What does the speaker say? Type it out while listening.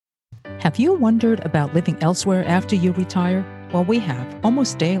Have you wondered about living elsewhere after you retire? Well, we have,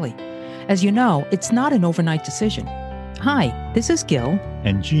 almost daily. As you know, it's not an overnight decision. Hi, this is Gil.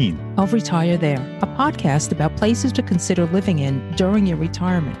 And Jean. Of Retire There, a podcast about places to consider living in during your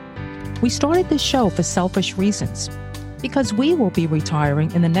retirement. We started this show for selfish reasons, because we will be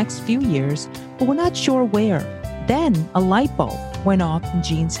retiring in the next few years, but we're not sure where. Then a light bulb went off in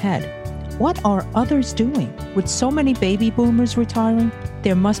Jean's head. What are others doing? With so many baby boomers retiring,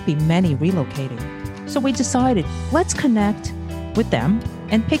 there must be many relocating. So we decided, let's connect with them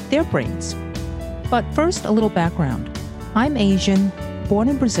and pick their brains. But first, a little background. I'm Asian, born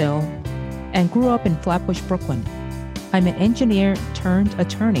in Brazil, and grew up in Flatbush, Brooklyn. I'm an engineer turned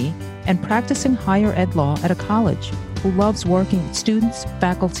attorney and practicing higher ed law at a college who loves working with students,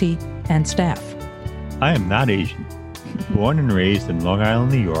 faculty, and staff. I am not Asian. Born and raised in Long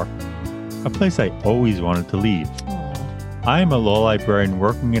Island, New York, a place I always wanted to leave. Aww. I am a law librarian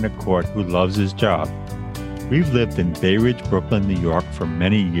working in a court who loves his job. We've lived in Bay Ridge, Brooklyn, New York for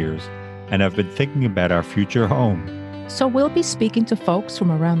many years and have been thinking about our future home. So we'll be speaking to folks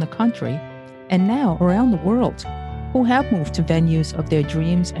from around the country and now around the world who have moved to venues of their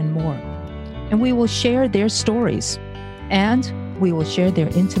dreams and more. And we will share their stories and we will share their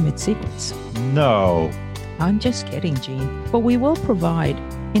intimate secrets. No. I'm just kidding, Jean. But we will provide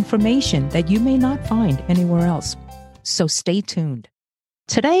information that you may not find anywhere else. So stay tuned.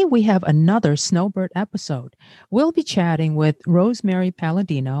 Today, we have another Snowbird episode. We'll be chatting with Rosemary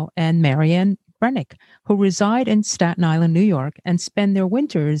Palladino and Marianne Brennick, who reside in Staten Island, New York, and spend their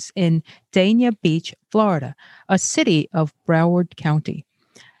winters in Dania Beach, Florida, a city of Broward County.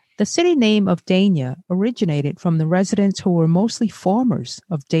 The city name of Dania originated from the residents who were mostly farmers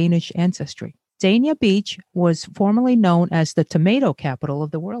of Danish ancestry. Dania Beach was formerly known as the tomato capital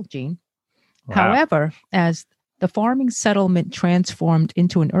of the world, Jean. Wow. However, as the farming settlement transformed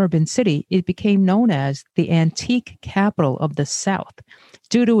into an urban city, it became known as the antique capital of the South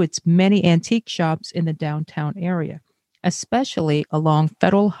due to its many antique shops in the downtown area, especially along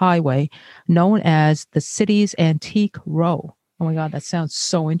Federal Highway, known as the city's Antique Row. Oh my God, that sounds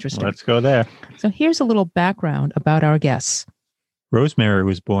so interesting. Let's go there. So here's a little background about our guests. Rosemary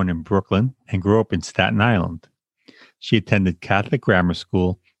was born in Brooklyn and grew up in Staten Island. She attended Catholic grammar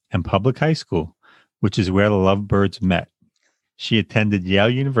school and public high school, which is where the Lovebirds met. She attended Yale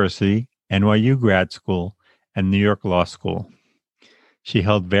University, NYU grad school, and New York Law School. She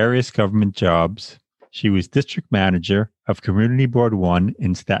held various government jobs. She was district manager of Community Board 1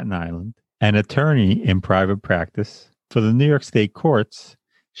 in Staten Island, an attorney in private practice. For the New York State Courts,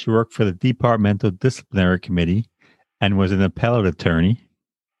 she worked for the Departmental Disciplinary Committee and was an appellate attorney.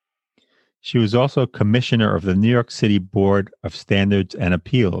 She was also commissioner of the New York City Board of Standards and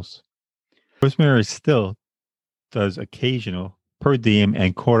Appeals. Rosemary still does occasional per diem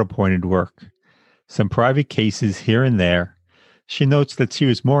and court-appointed work, some private cases here and there. She notes that she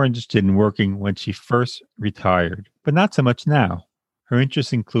was more interested in working when she first retired, but not so much now. Her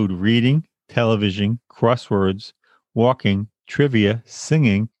interests include reading, television, crosswords, walking, trivia,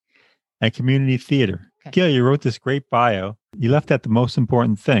 singing, and community theater. Okay. Gil, you wrote this great bio. You left out the most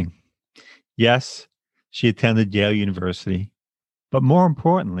important thing. Yes, she attended Yale University, but more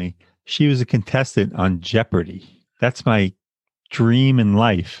importantly, she was a contestant on Jeopardy. That's my dream in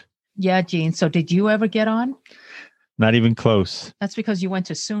life. Yeah, Jean. So did you ever get on? Not even close. That's because you went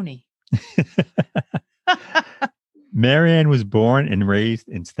to SUNY. Marianne was born and raised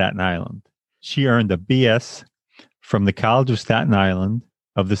in Staten Island. She earned a BS from the College of Staten Island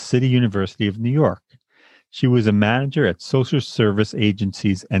of the City University of New York. She was a manager at social service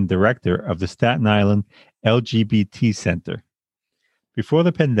agencies and director of the Staten Island LGBT Center. Before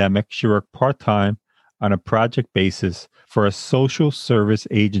the pandemic, she worked part-time on a project basis for a social service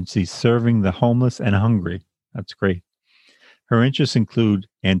agency serving the homeless and hungry. That's great. Her interests include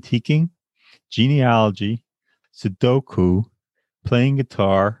antiquing, genealogy, Sudoku, playing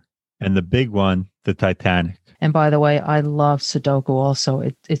guitar, and the big one, the Titanic. And by the way, I love Sudoku also.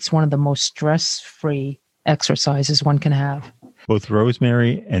 It's one of the most stress-free exercises one can have. Both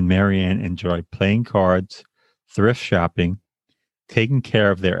Rosemary and Marianne enjoy playing cards, thrift shopping, taking care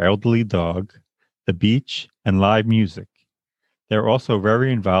of their elderly dog, the beach, and live music. They're also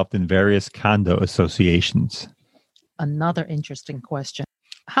very involved in various condo associations. Another interesting question.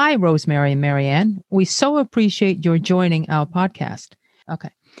 Hi, Rosemary and Marianne. We so appreciate your joining our podcast.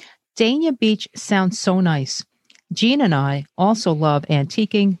 Okay. Dania Beach sounds so nice. Jean and I also love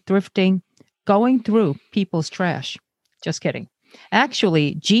antiquing, thrifting, going through people's trash. Just kidding.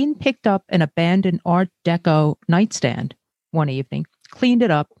 Actually, Jean picked up an abandoned Art Deco nightstand one evening, cleaned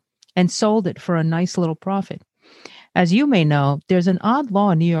it up, and sold it for a nice little profit. As you may know, there's an odd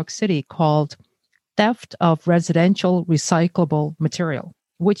law in New York City called theft of residential recyclable material,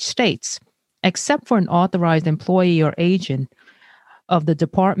 which states, except for an authorized employee or agent of the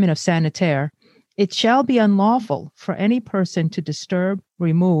Department of Sanitaire, it shall be unlawful for any person to disturb,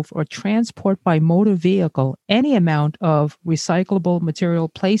 remove, or transport by motor vehicle any amount of recyclable material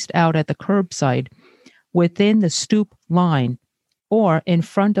placed out at the curbside, within the stoop line, or in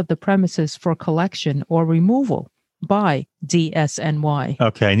front of the premises for collection or removal by DSNY.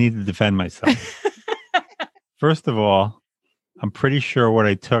 Okay, I need to defend myself. First of all, I'm pretty sure what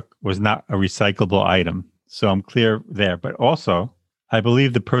I took was not a recyclable item. So I'm clear there. But also, I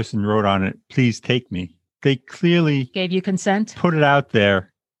believe the person wrote on it, please take me. They clearly Gave you consent? put it out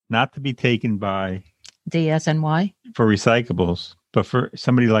there not to be taken by DSNY? for recyclables, but for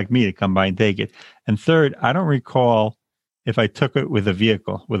somebody like me to come by and take it. And third, I don't recall if I took it with a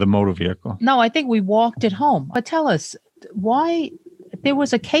vehicle, with a motor vehicle. No, I think we walked it home. But tell us why there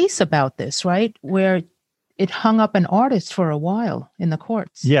was a case about this, right? Where it hung up an artist for a while in the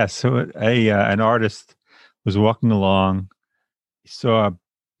courts. Yes. So an artist was walking along, he saw a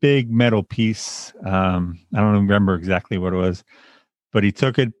big metal piece. I don't remember exactly what it was, but he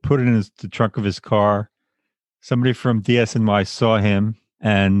took it, put it in the trunk of his car. Somebody from DSNY saw him,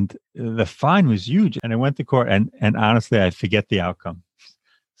 and the fine was huge. And I went to court, and honestly, I forget the outcome.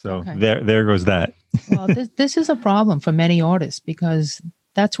 So Okay. there goes that. Well, this is a problem for many artists because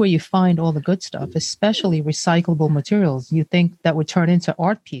that's where you find all the good stuff, especially recyclable materials. You think that would turn into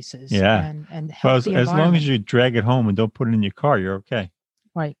art pieces. Yeah. And help Well, the as long environment. as you drag it home and don't put it in your car, you're okay.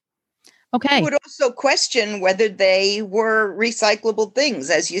 Right. I Okay. would also question whether they were recyclable things,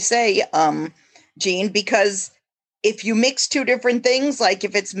 as you say, Jean, because if you mix two different things, like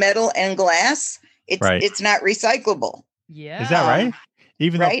if it's metal and glass, Right. it's not recyclable. Yeah. Is that right?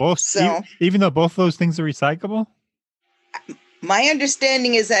 Even right, though both so- even though both those things are recyclable? My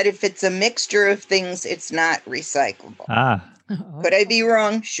understanding is that if it's a mixture of things, it's not recyclable. Ah. Could I be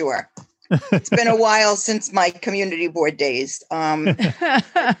wrong? Sure. It's been a while since my community board days.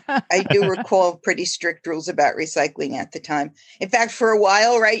 I do recall pretty strict rules about recycling at the time. In fact, for a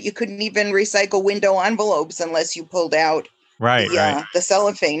while, right, you couldn't even recycle window envelopes unless you pulled out Right, the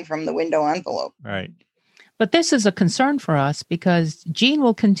cellophane from the window envelope. right. But this is a concern for us because Jean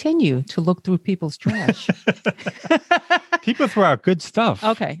will continue to look through people's trash. People throw out good stuff.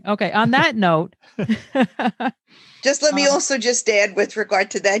 Okay. On that note, Just let me also just add with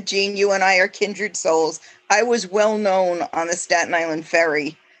regard to that, Jean, you and I are kindred souls. I was well known on the Staten Island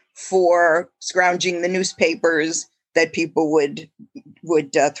Ferry for scrounging the newspapers that people would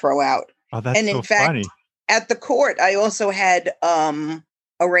throw out. Oh, that's And in so fact, funny. At the court, I also had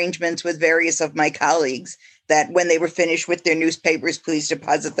arrangements with various of my colleagues that when they were finished with their newspapers, please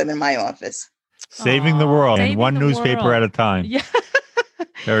deposit them in my office. Saving the world Saving and one the newspaper world. at a time. yeah.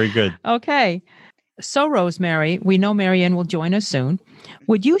 Very good. Okay. So, Rosemary, we know Marianne will join us soon.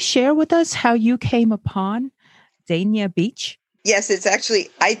 Would you share with us how you came upon Dania Beach? Yes, it's actually,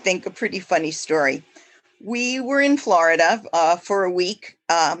 I think, a pretty funny story. We were in Florida for a week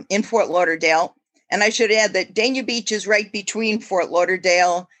in Fort Lauderdale. And I should add that Dania Beach is right between Fort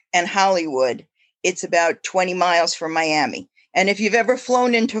Lauderdale and Hollywood. It's about 20 miles from Miami. And if you've ever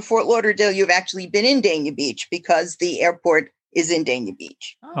flown into Fort Lauderdale, you've actually been in Dania Beach because the airport is in Dania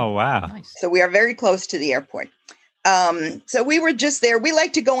Beach. Oh, wow. Nice. So we are very close to the airport. So we were just there. We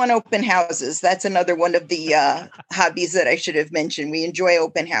like to go on open houses. That's another one of the hobbies that I should have mentioned. We enjoy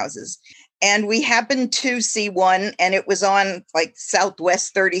open houses. And we happened to see one, and it was on like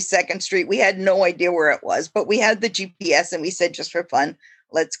Southwest 32nd Street. We had no idea where it was, but we had the GPS and we said, just for fun,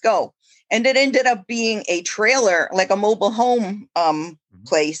 let's go. And it ended up being a trailer, like a mobile home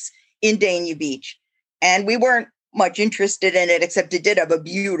place in Dania Beach. And we weren't much interested in it, except it did have a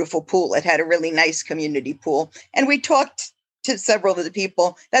beautiful pool. It had a really nice community pool. And we talked to several of the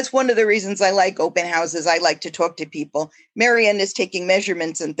people. That's one of the reasons I like open houses. I like to talk to people. Marianne is taking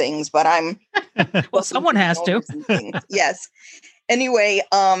measurements and things, but I'm Well, someone has to. Yes. Anyway,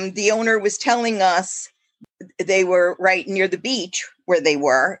 the owner was telling us they were right near the beach where they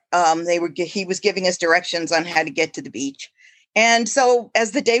were. He was giving us directions on how to get to the beach. And so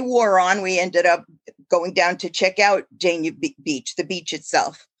as the day wore on, we ended up going down to check out Dania Beach, the beach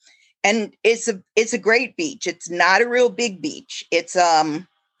itself. And it's a great beach. It's not a real big beach. It's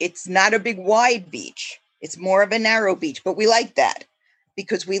not a big wide beach. It's more of a narrow beach, but we like that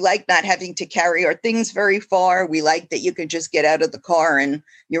because we like not having to carry our things very far. We like that you can just get out of the car and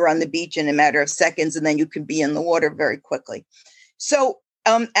you're on the beach in a matter of seconds, and then you can be in the water very quickly. So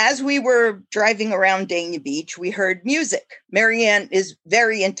As we were driving around Dania Beach, we heard music. Marianne is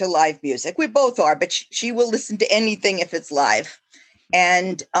very into live music. We both are, but she will listen to anything if it's live.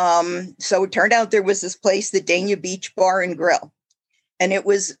 And so it turned out there was this place, the Dania Beach Bar and Grill. And it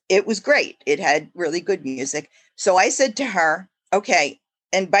was great. It had really good music. So I said to her, okay,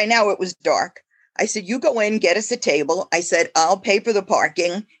 and by now it was dark. I said, you go in, get us a table. I said, I'll pay for the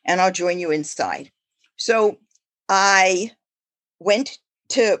parking and I'll join you inside. So I went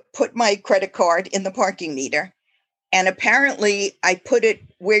to put my credit card in the parking meter. And apparently I put it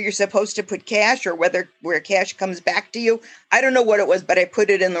where you're supposed to put cash, or where cash comes back to you. I don't know what it was, but I put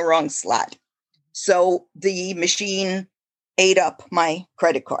it in the wrong slot. So the machine ate up my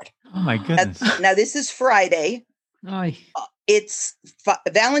credit card. Oh my goodness. Now this is Friday. Oy. It's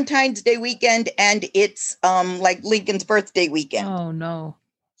Valentine's Day weekend, and it's like Lincoln's birthday weekend. Oh no.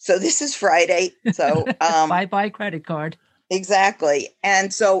 So this is Friday. So bye-bye credit card. Exactly.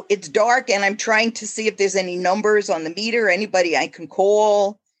 And so it's dark, and I'm trying to see if there's any numbers on the meter, anybody I can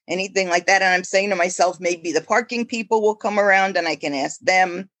call, anything like that. And I'm saying to myself, maybe the parking people will come around and I can ask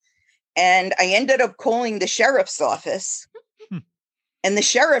them. And I ended up calling the sheriff's office. And the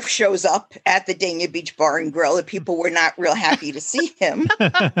sheriff shows up at the Dania Beach Bar and Grill. The people were not real happy to see him.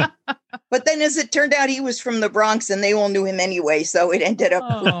 But then, as it turned out, he was from the Bronx, and they all knew him anyway. So it ended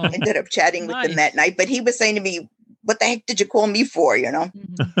up chatting with them that night. But he was saying to me, what the heck did you call me for, you know?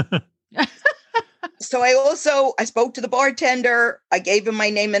 Mm-hmm. So I spoke to the bartender. I gave him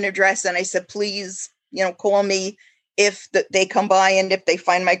my name and address, and I said, please, call me if they come by and if they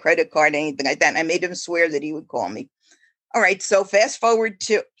find my credit card, anything like that. And I made him swear that he would call me. All right. So fast forward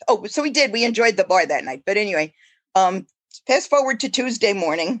to, so we enjoyed the bar that night. But anyway, fast forward to Tuesday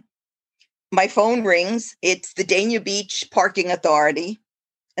morning, my phone rings. It's the Dania Beach Parking Authority.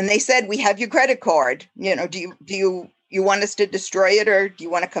 And they said, we have your credit card. Do you want us to destroy it, or do you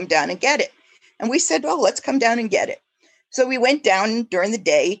want to come down and get it? And we said, well, let's come down and get it. So we went down during the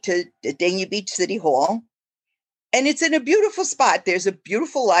day to the Dania Beach City Hall. And it's in a beautiful spot. There's a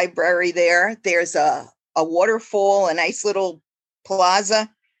beautiful library there. There's a waterfall, a nice little plaza.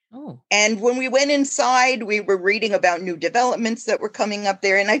 Oh. And when we went inside, we were reading about new developments that were coming up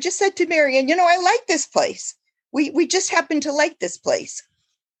there. And I just said to Marianne, I like this place. We just happen to like this place.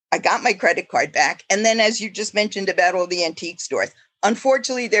 I got my credit card back. And then, as you just mentioned about all the antique stores,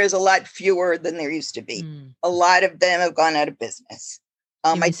 unfortunately, there's a lot fewer than there used to be. A lot of them have gone out of business.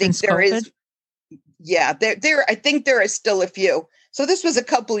 I think there COVID? Is. Yeah, I think there are still a few. So this was a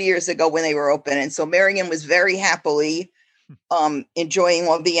couple of years ago when they were open. And so Marianne was very happily enjoying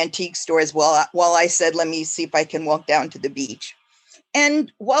all the antique stores while I said, let me see if I can walk down to the beach.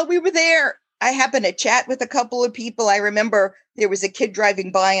 And while we were there, I happened to chat with a couple of people. I remember there was a kid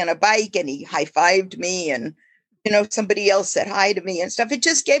driving by on a bike, and he high-fived me, and, somebody else said hi to me and stuff. It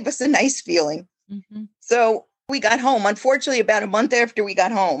just gave us a nice feeling. Mm-hmm. So we got home. Unfortunately, about a month after we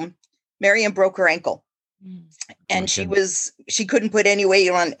got home, Marianne broke her ankle. And she couldn't put any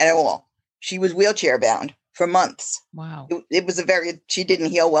weight on at all. She was wheelchair bound for months. Wow. It was she didn't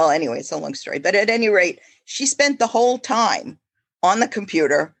heal well anyway. It's a long story. But at any rate, she spent the whole time on the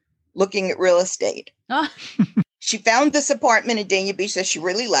computer looking at real estate. She found this apartment in Dania Beach that she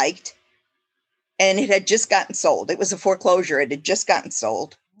really liked, and it had just gotten sold. It was a foreclosure. It had just gotten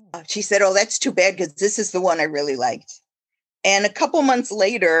sold. She said, oh, that's too bad, because this is the one I really liked. And a couple months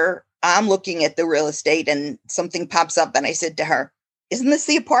later, I'm looking at the real estate and something pops up, and I said to her, isn't this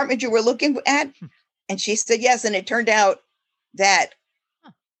the apartment you were looking at? And she said, yes. And it turned out that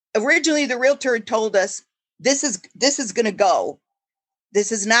originally the realtor had told us, this is going to go. This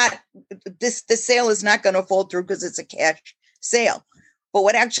sale is not going to fall through because it's a cash sale. But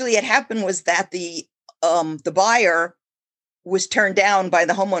what actually had happened was that the buyer was turned down by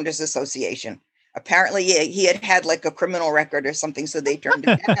the homeowners association. Apparently he had like a criminal record or something, so they turned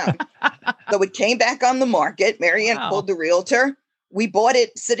it down. So it came back on the market. Marianne called the realtor. We bought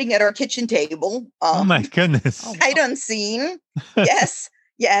it sitting at our kitchen table. Oh my goodness. Sight unseen. Yes.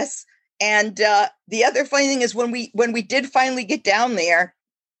 And the other funny thing is when we did finally get down there,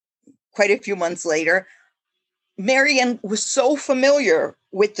 quite a few months later, Marianne was so familiar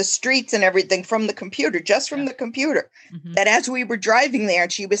with the streets and everything from the computer, that as we were driving there,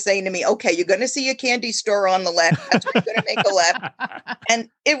 and she was saying to me, okay, you're going to see a candy store on the left. That's where you're going to make a left. And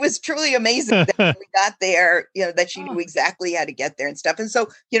it was truly amazing that when we got there, that she knew exactly how to get there and stuff. And so,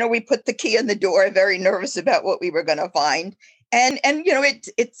 we put the key in the door, very nervous about what we were going to find. And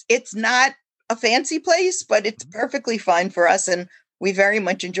it's not a fancy place, but it's perfectly fine for us. And we very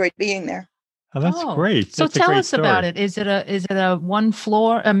much enjoyed being there. Oh, that's great. So tell us about it. Is it a one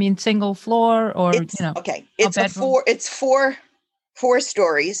floor? I mean, single floor, or okay? It's four 4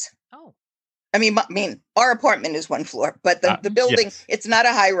 stories. Oh. I mean, our apartment is 1 floor, but the building, yes. It's not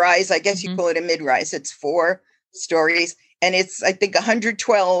a high rise. I guess you Mhm. call it a mid rise. It's 4 stories, and it's, I think,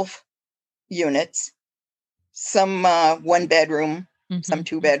 112 units. Some 1 bedroom, some Mhm.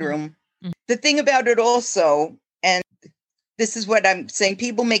 2 bedroom. Mhm. The thing about it also, and this is what I'm saying,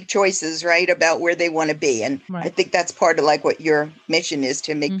 people make choices, right, about where they want to be, and I Right. think that's part of like what your mission is,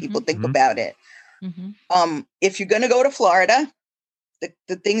 to make people think Mhm. about it. Mhm. If you're going to go to Florida,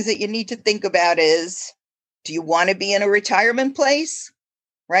 the things that you need to think about is, do you want to be in a retirement place?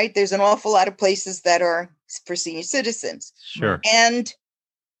 Right? There's an awful lot of places that are for senior citizens. Sure. And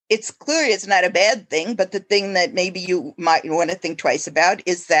it's clear it's not a bad thing, but the thing that maybe you might want to think twice about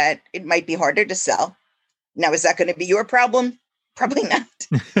is that it might be harder to sell. Now, is that going to be your problem? Probably not.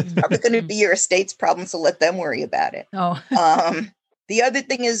 It's probably going to be your estate's problem, so let them worry about it. Oh. The other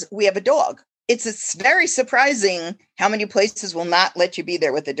thing is, we have a dog. It's very surprising how many places will not let you be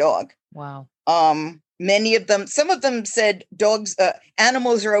there with a dog. Wow. Many of them, some of them said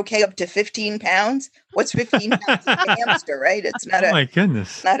animals are okay up to 15 pounds. What's 15 pounds? It's a hamster, right? It's not Oh my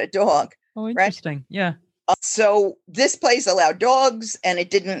goodness. not a dog. Oh, interesting. Yeah. So this place allowed dogs, and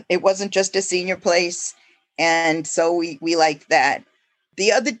it wasn't just a senior place. And so we like that.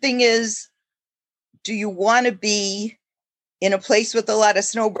 The other thing is, do you want to be in a place with a lot of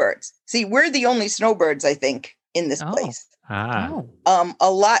snowbirds? See, we're the only snowbirds, I think, in this place. Oh.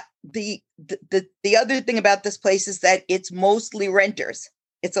 A lot. The other thing about this place is that it's mostly renters.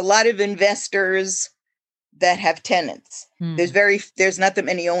 It's a lot of investors that have tenants. Hmm. There's not that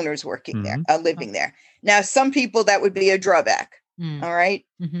many owners working there, living there. Now, some people that would be a drawback. All right.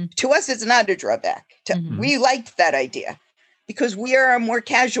 Mm-hmm. To us, it's not a drawback. We liked that idea because we are a more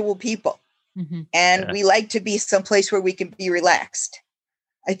casual people, and we like to be someplace where we can be relaxed.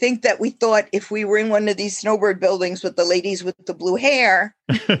 I think that we thought if we were in one of these snowbird buildings with the ladies with the blue hair,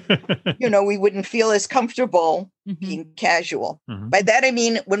 we wouldn't feel as comfortable being casual. By that, I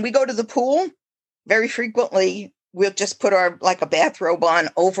mean, when we go to the pool, very frequently, we'll just put a bathrobe on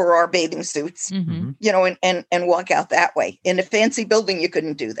over our bathing suits, and walk out that way. In a fancy building, you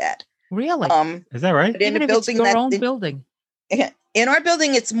couldn't do that. Really? Is that right? But in Even a if it's building your own building. In our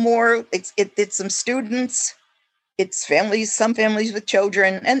building, it's more, it's some students, it's families, some families with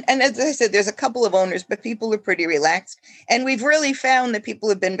children. And as I said, there's a couple of owners, but people are pretty relaxed. And we've really found that people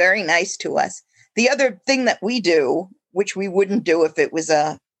have been very nice to us. The other thing that we do, which we wouldn't do if it was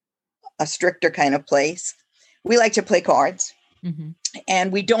a stricter kind of place, we like to play cards.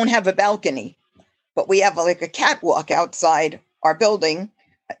 And we don't have a balcony, but we have a catwalk outside our building,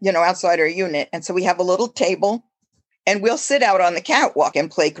 outside our unit. And so we have a little table, and we'll sit out on the catwalk and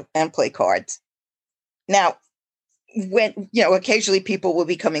play cards. Now, when, occasionally people will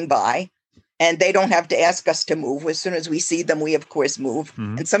be coming by, and they don't have to ask us to move. As soon as we see them, we of course move.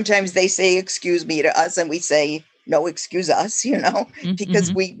 And sometimes they say, "Excuse me," to us, and we say, "No, excuse us,"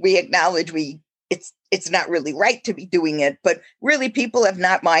 because we acknowledge it's not really right to be doing it, but really people have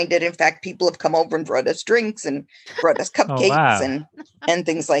not minded. In fact, people have come over and brought us drinks and brought us cupcakes and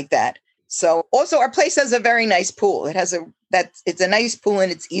things like that. So also our place has a very nice pool. It's a nice pool,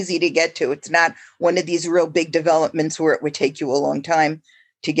 and it's easy to get to. It's not one of these real big developments where it would take you a long time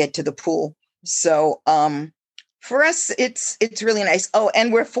to get to the pool. So for us, it's really nice. Oh,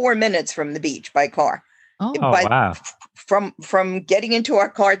 and we're 4 minutes from the beach by car. Oh, wow. From getting into our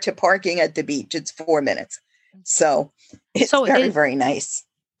car to parking at the beach, it's 4 minutes. So it's very nice.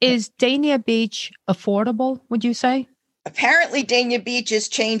 Is Dania Beach affordable, would you say? Apparently, Dania Beach is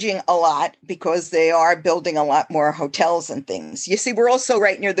changing a lot because they are building a lot more hotels and things. You see, we're also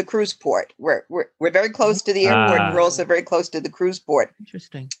right near the cruise port. We're very close to the airport. And we're also very close to the cruise port.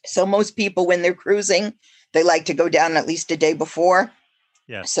 Interesting. So most people, when they're cruising, they like to go down at least a day before.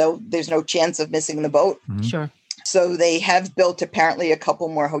 Yeah. So there's no chance of missing the boat. Sure. So they have built apparently a couple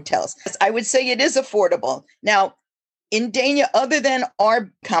more hotels. I would say it is affordable. Now, in Dania, other than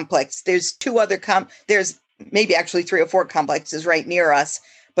our complex, there's 2 other there's maybe actually 3 or 4 complexes right near us,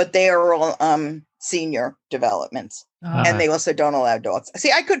 but they are all senior developments. And they also don't allow dogs.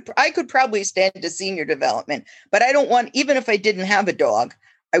 See, I could probably stand a senior development, but I don't want, even if I didn't have a dog,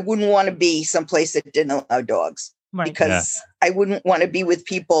 I wouldn't want to be someplace that didn't allow dogs. Right. Because I wouldn't want to be with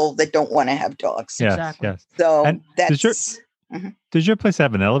people that don't want to have dogs. Yes, exactly. Yes. So and that's... Does your place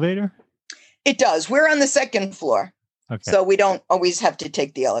have an elevator? It does. We're on the 2nd floor. Okay. So we don't always have to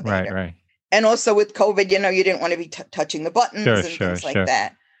take the elevator. Right. And also with COVID, you didn't want to be touching the buttons and things like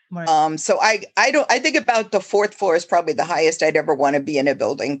that. Right. So I think about the 4th floor is probably the highest I'd ever want to be in a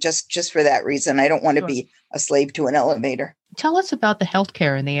building, just for that reason. I don't want to be a slave to an elevator. Tell us about the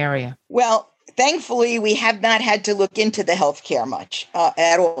healthcare in the area. Well, Thankfully, we have not had to look into the healthcare much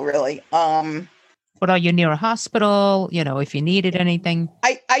at all, really. But are you near a hospital? If you needed anything?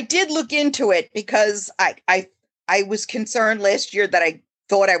 I did look into it because I was concerned last year that I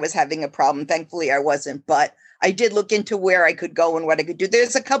thought I was having a problem. Thankfully, I wasn't, but I did look into where I could go and what I could do.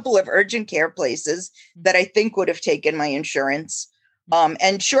 There's a couple of urgent care places that I think would have taken my insurance.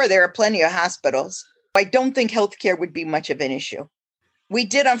 And sure, there are plenty of hospitals. I don't think healthcare would be much of an issue. We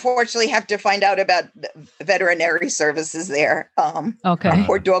did unfortunately have to find out about veterinary services there. Okay. Our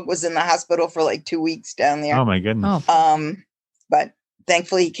poor dog was in the hospital for like 2 weeks down there. Oh my goodness. But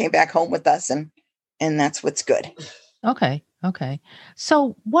thankfully he came back home with us and that's what's good. Okay.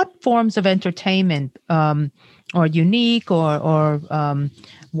 So what forms of entertainment are unique or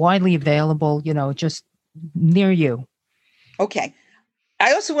widely available, just near you? Okay.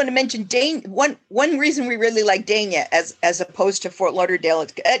 I also want to mention one reason we really like Dania as opposed to Fort Lauderdale.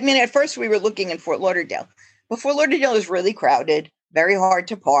 At first we were looking in Fort Lauderdale, but Fort Lauderdale is really crowded, very hard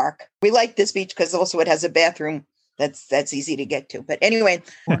to park. We like this beach because also it has a bathroom that's easy to get to. But anyway,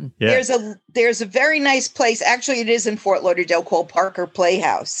 there's a very nice place. Actually, it is in Fort Lauderdale called Parker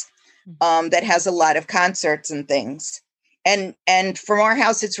Playhouse that has a lot of concerts and things. And from our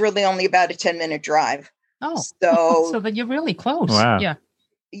house, it's really only about a 10-minute drive. Oh, so then you're really close. Wow. Yeah.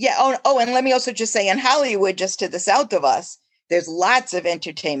 Yeah. Oh, and let me also just say in Hollywood, just to the south of us, there's lots of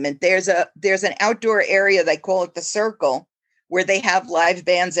entertainment. There's an outdoor area, they call it the Circle, where they have live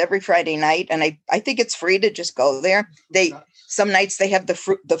bands every Friday night. And I think it's free to just go there. Some nights they have the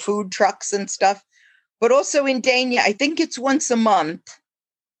food trucks and stuff, but also in Dania, I think it's once a month,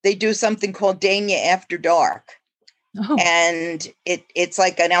 they do something called Dania After Dark. Oh. And it's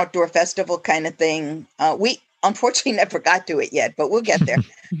like an outdoor festival kind of thing. We unfortunately never got to it yet, but we'll get there.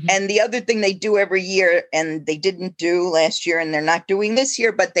 And the other thing they do every year, and they didn't do last year, and they're not doing this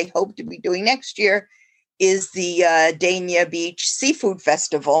year, but they hope to be doing next year, is the Dania Beach Seafood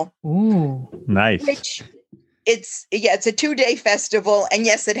Festival. Ooh, nice. Which it's a 2-day festival, and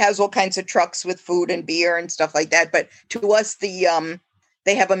yes, it has all kinds of trucks with food and beer and stuff like that. But to us,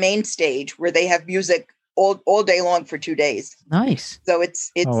 they have a main stage where they have music all day long for 2 days. Nice. So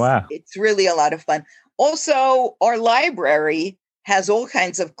it's wow. It's really a lot of fun. Also, our library has all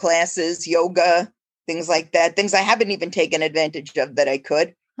kinds of classes, yoga, things like that, things I haven't even taken advantage of that I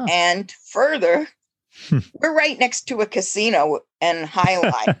could. Huh. And further, we're right next to a casino and High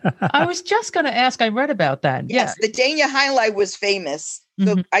Life. I was just going to ask, I read about that. Yes, the Dania High Life was famous.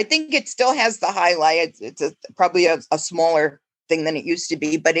 So I think it still has the High Life. It's probably a smaller thing than it used to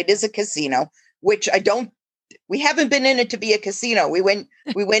be, but it is a casino, which we haven't been in it to be a casino. We went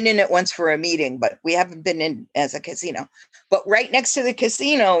in it once for a meeting, but we haven't been in as a casino. But right next to the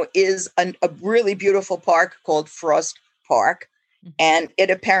casino is a really beautiful park called Frost Park. And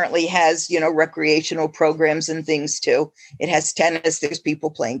it apparently has, recreational programs and things too. It has tennis. There's people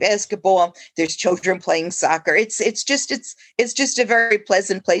playing basketball. There's children playing soccer. It's just a very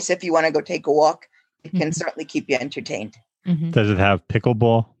pleasant place. If you want to go take a walk, it can certainly keep you entertained. Does it have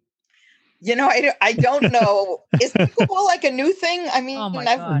pickleball? I don't know. Is pickleball like a new thing? I mean, oh my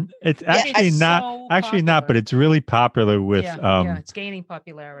God. It's actually not, but it's really popular with it's gaining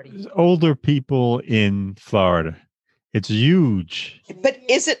popularity. Older people in Florida. It's huge. But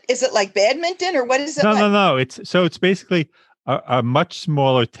is it like badminton or what is it? No. It's basically a much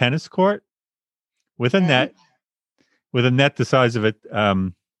smaller tennis court with a net the size of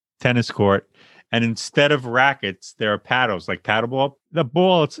a tennis court. And instead of rackets, there are paddles, like paddleball. The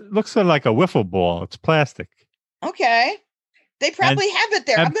ball, it looks like a wiffle ball. It's plastic. Okay. They probably have it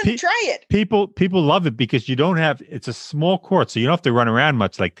there. I'm going to try it. People love it because it's a small court, so you don't have to run around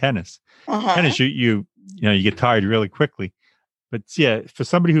much like tennis. Tennis, you get tired really quickly. But yeah, for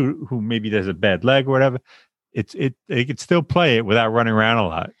somebody who maybe there's a bad leg or whatever, they could still play it without running around a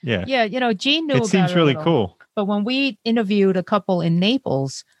lot. Yeah. Yeah, Gene knew about it. It seems really cool. But when we interviewed a couple in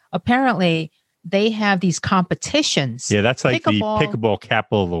Naples, apparently they have these competitions. Yeah, that's like the pickleball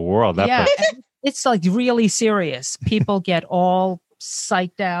capital of the world. It's like really serious. People get all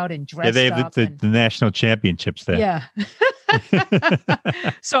psyched out and dressed up. Yeah, they have the national championships there. Yeah.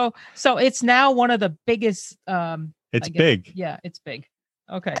 So it's now one of the biggest. It's big. Yeah, it's big.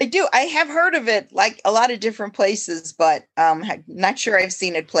 Okay. I do. I have heard of it like a lot of different places, but not sure I've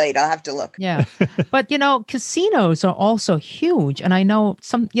seen it played. I'll have to look. Yeah. But, casinos are also huge. And I know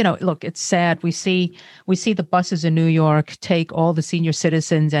look, it's sad. We see the buses in New York take all the senior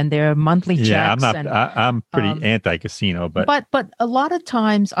citizens and their monthly checks. Yeah, I'm pretty anti-casino, but a lot of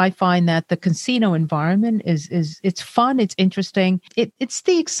times I find that the casino environment is it's fun. It's interesting. It's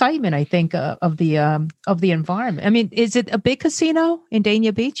the excitement, I think, of the environment. I mean, is it a big casino in Dania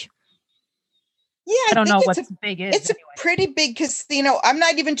Beach? Yeah, I don't know think what it's big is. it's a pretty big casino. I'm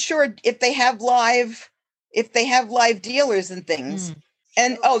not even sure if they have live dealers and things. Mm.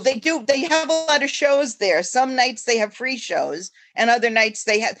 And they do. They have a lot of shows there. Some nights they have free shows, and other nights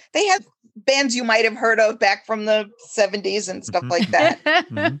they have bands you might have heard of back from the 70s and stuff like that.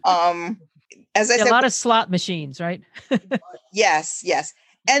 Mhm. As I said, a lot of slot machines, right? yes,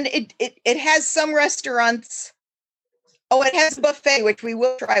 and it has some restaurants. Oh, it has a buffet, which we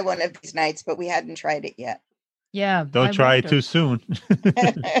will try one of these nights, but we hadn't tried it yet. Yeah. Don't try it too soon.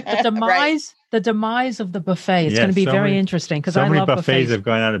 The demise of the buffet. It's Yeah, going to be so very many- interesting because So I many love buffets buffets. have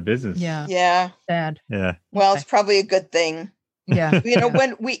gone out of business. Yeah. Yeah. Sad. Yeah. Well, Okay. it's probably a good thing. Yeah. You know,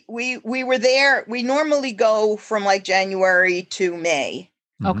 when we were there, we normally go from like January to May.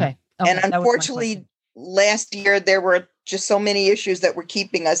 Mhm. Okay. And that was my unfortunately, question. last year there were just so many issues that were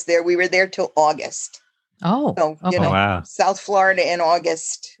keeping us there. We were there till August. Oh. So, okay. Oh, wow. South Florida in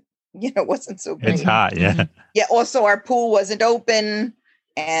August, wasn't so great. It's hot. Yeah. Mhm. Yeah. Also, our pool wasn't open,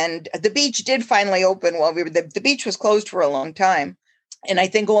 and the beach did finally open while we were there. The beach was closed for a long time. And I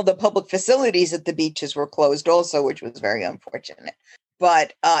think all the public facilities at the beaches were closed also, which was very unfortunate.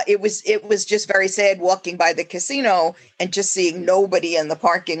 But it was just very sad walking by the casino and just seeing nobody in the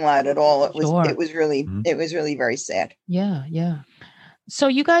parking lot at all. It was Sure. it was really Mhm. it was really very sad. Yeah. Yeah. So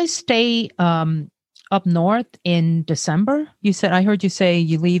you guys stay up north in December? I heard you say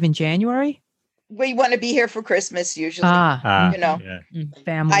you leave in January? We want to be here for Christmas usually. Ah, You know. yeah.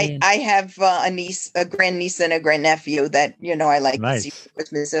 Family. I have a grandniece and a grandnephew that I like Nice. to see for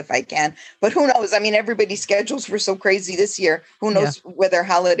Christmas if I can. But who knows? I mean, everybody's schedules were so crazy this year. Who knows whether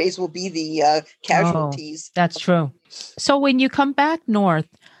holidays will be the casualties? That's true. So when you come back north,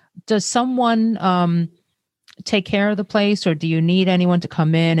 does someone take care of the place, or do you need anyone to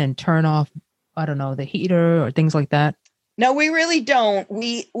come in and turn off, I don't know, the heater or things like that? No, we really don't.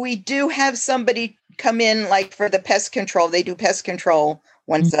 We do have somebody come in like for the pest control. They do pest control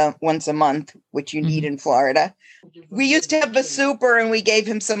once a month, which you need in Florida. We used to have a super, and we gave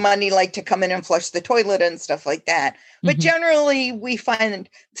him some money like to come in and flush the toilet and stuff like that. But generally we find,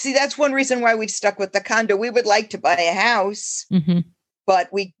 that's one reason why we've stuck with the condo. We would like to buy a house,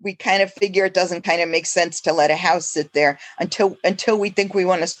 but we kind of figure it doesn't kind of make sense to let a house sit there until we think we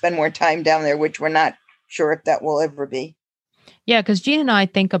want to spend more time down there, which we're not sure if that will ever be. Yeah, because Jean and I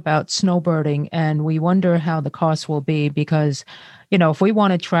think about snowbirding, and we wonder how the cost will be because, if we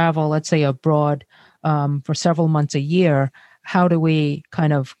want to travel, let's say abroad for several months a year, how do we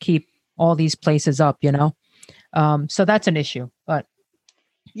kind of keep all these places up, So that's an issue. But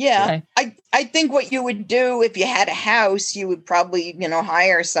yeah, okay. I think what you would do if you had a house, you would probably,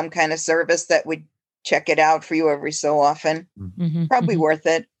 hire some kind of service that would check it out for you every so often. Probably worth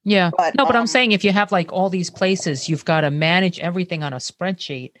it. Yeah. But, but I'm saying if you have like all these places, you've got to manage everything on a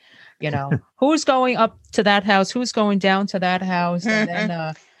spreadsheet, who's going up to that house, who's going down to that house. And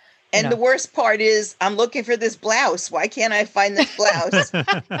then, and the worst part is I'm looking for this blouse. Why can't I find this blouse?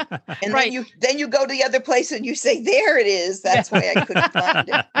 And then you go to the other place and you say, there it is. That's why I couldn't find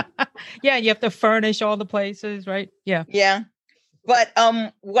it. Yeah. You have to furnish all the places, right? Yeah. Yeah. But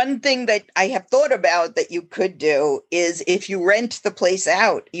one thing that I have thought about that you could do is if you rent the place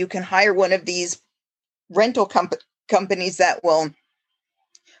out, you can hire one of these rental companies that will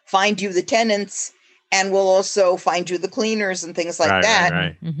find you the tenants and will also find you the cleaners and things like that.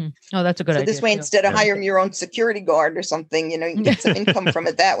 Right. Oh, that's a good idea. So this way, instead of hiring your own security guard or something, you can get some income from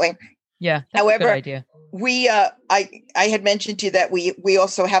it that way. Yeah. However, a good idea. We, I had mentioned to you that we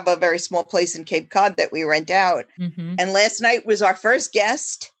also have a very small place in Cape Cod that we rent out. And last night was our first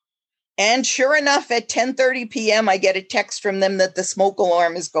guest. And sure enough, at 10:30 p.m., I get a text from them that the smoke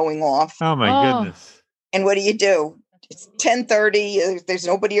alarm is going off. Oh my goodness. And what do? It's 10:30. There's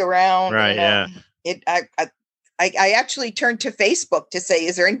nobody around. Right. Yeah. I actually turned to Facebook to say,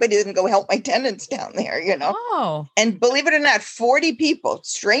 is there anybody that can go help my tenants down there? Oh. And believe it or not, 40 people,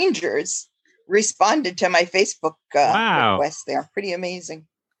 strangers, responded to my Facebook request there. Pretty amazing.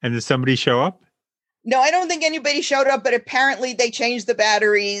 And did somebody show up? No, I don't think anybody showed up, but apparently they changed the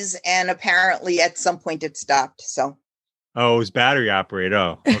batteries and apparently at some point it stopped. So. Oh, it was battery operated.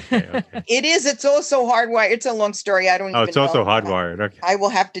 Oh, okay. It is. It's also hardwired. It's a long story. I don't even know. Oh, it's also hardwired. Okay. I will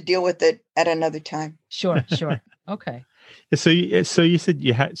have to deal with it at another time. Sure. Okay. So you said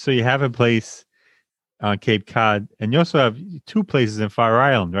you have a place on Cape Cod, and you also have two places in Fire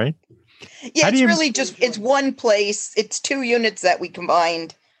Island, right? Yeah, it's really it's one place. It's two units that we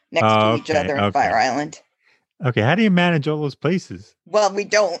combined next to each other in Fire Island. Okay, how do you manage all those places? Well, we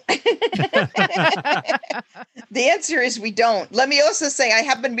don't. The answer is we don't. Let me also say I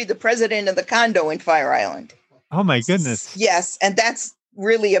happen to be the president of the condo in Fire Island. Oh my goodness. Yes, and that's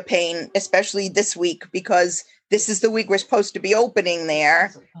really a pain, especially this week, because this is the week we're supposed to be opening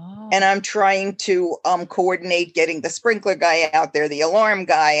there. Oh. And I'm trying to coordinate getting the sprinkler guy out there, the alarm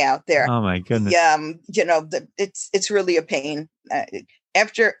guy out there. Oh my goodness. It's really a pain.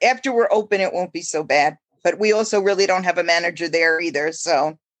 After we're open, it won't be so bad. But we also really don't have a manager there either.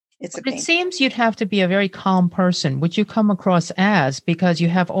 So it's a pain. It seems you'd have to be a very calm person, which you come across as, because you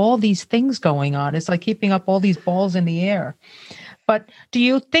have all these things going on. It's like keeping up all these balls in the air. But do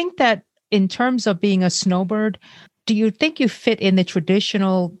you think that in terms of being a snowbird, do you think you fit in the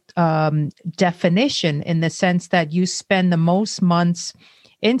traditional definition in the sense that you spend the most months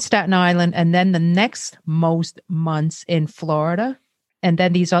in Staten Island and then the next most months in Florida? And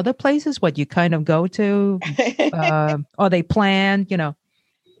then these other places, what you kind of go to, are they planned,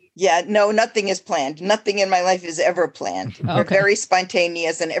 Yeah, no, nothing is planned. Nothing in my life is ever planned. Okay. We're very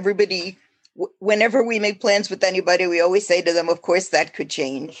spontaneous, and everybody, whenever we make plans with anybody, we always say to them, of course, that could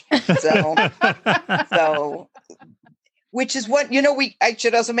change. So, which is what, I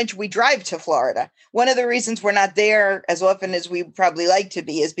should also mention, we drive to Florida. One of the reasons we're not there as often as we probably like to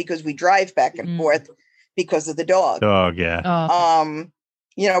be is because we drive back and forth because of the dog. Dog, yeah.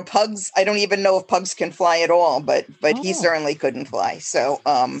 Pugs, I don't even know if Pugs can fly at all, but he certainly couldn't fly. So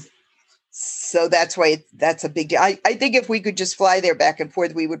that's why that's a big deal. I think if we could just fly there back and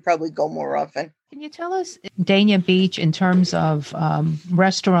forth, we would probably go more often. Can you tell us Dania Beach in terms of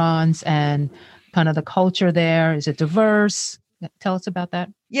restaurants and kind of the culture there? Is it diverse? Tell us about that.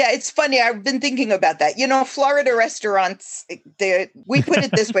 Yeah, it's funny. I've been thinking about that. Florida restaurants, we put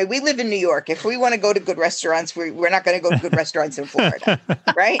it this way. We live in New York. If we want to go to good restaurants, we're not going to go to good restaurants in Florida,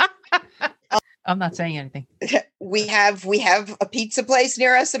 right? I'm not saying anything. We have a pizza place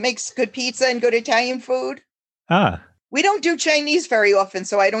near us that makes good pizza and good Italian food. We don't do Chinese very often,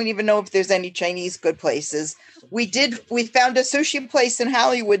 so I don't even know if there's any Chinese good places. We found a sushi place in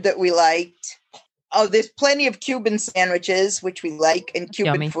Hollywood that we liked. Oh, there's plenty of Cuban sandwiches, which we like, and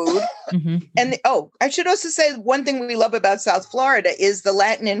Cuban Yummy. food. Mm-hmm. And I should also say one thing we love about South Florida is the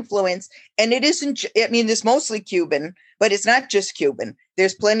Latin influence. And it isn't, it's mostly Cuban, but it's not just Cuban.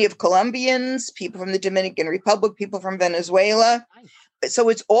 There's plenty of Colombians, people from the Dominican Republic, people from Venezuela. So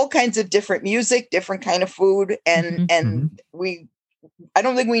it's all kinds of different music, different kind of food. And I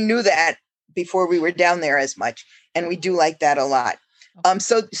don't think we knew that before we were down there as much. And we do like that a lot.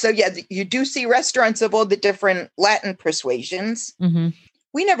 So yeah, you do see restaurants of all the different Latin persuasions. Mm-hmm.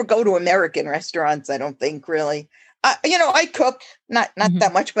 We never go to American restaurants, I don't think, really. I cook, not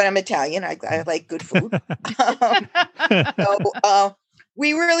that much, but I'm Italian. I like good food.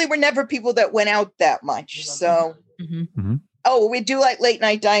 We really were never people that went out that much. So, we do like late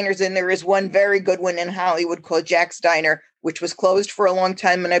night diners, and there is one very good one in Hollywood called Jack's Diner, which was closed for a long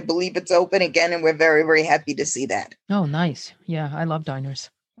time, and I believe it's open again, and we're very, very happy to see that. Oh, nice. Yeah, I love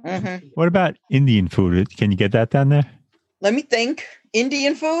diners. Mm-hmm. What about Indian food? Can you get that down there? Let me think.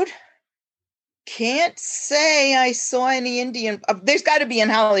 Indian food? Can't say I saw any Indian. There's got to be in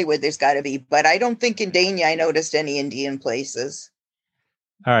Hollywood. There's got to be. But I don't think in Dania I noticed any Indian places.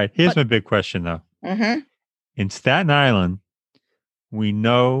 All right. Here's my big question, though. Mm-hmm. In Staten Island, we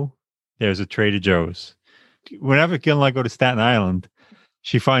know there's a Trader Joe's. Whenever Gil and I go to Staten Island,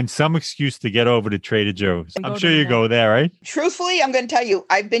 she finds some excuse to get over to Trader Joe's. I'm sure you go there, right? Truthfully, I'm going to tell you,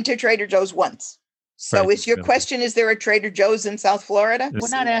 I've been to Trader Joe's once. So is your question, is there a Trader Joe's in South Florida? We're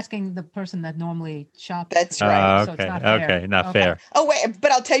not asking the person that normally shops. That's right. So Okay. it's not fair. Okay. Not fair. Oh, wait,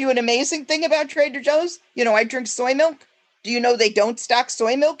 but I'll tell you an amazing thing about Trader Joe's. I drink soy milk. Do you know they don't stock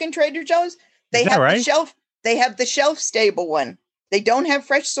soy milk in Trader Joe's? They have right? the shelf. They have the shelf stable one. They don't have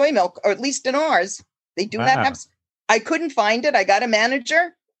fresh soy milk, or at least in ours. They do not have. I couldn't find it. I got a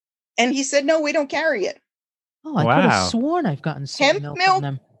manager, and he said, "No, we don't carry it." Oh, I could have sworn I've gotten soy hemp milk milk, from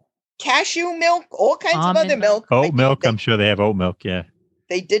them. Cashew milk, all kinds of other milk. Oat milk. I'm sure they have oat milk. Yeah.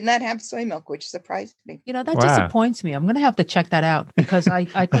 They did not have soy milk, which surprised me. That disappoints me. I'm going to have to check that out because I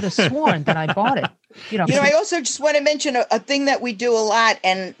could have sworn that I bought it. I also just want to mention a thing that we do a lot,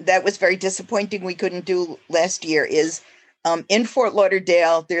 and that was very disappointing we couldn't do last year, is in Fort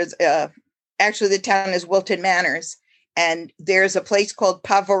Lauderdale, there's actually the town is Wilton Manors, and there's a place called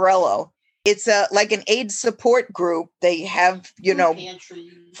Pavarello. It's like an AIDS support group. They have,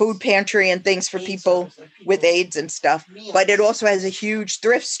 food pantry and things for people with AIDS and stuff. But it also has a huge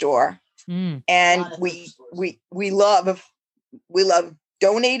thrift store. And we love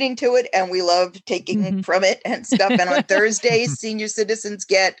donating to it, and we love taking from it and stuff. And on Thursdays, senior citizens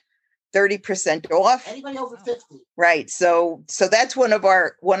get 30% off. Anybody over 50. Right. So that's one of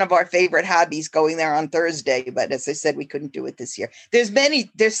our favorite hobbies, going there on Thursday. But as I said, we couldn't do it this year. There's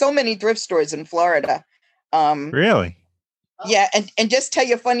so many thrift stores in Florida. Really? Yeah, and just tell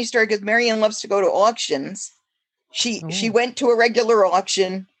you a funny story because Marianne loves to go to auctions. She went to a regular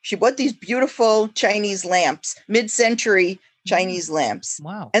auction. She bought these beautiful Chinese lamps, mid-century Chinese lamps.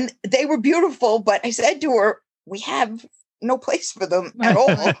 Wow. And they were beautiful, but I said to her, we have no place for them at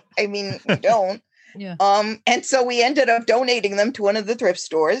all. I mean, we don't. Yeah. And so we ended up donating them to one of the thrift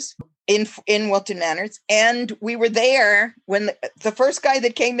stores in Wilton Manors. And we were there when the first guy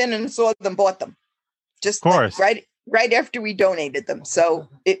that came in and saw them bought them. Just of course. Right after we donated them. So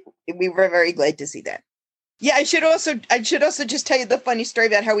we were very glad to see that. Yeah, I should also just tell you the funny story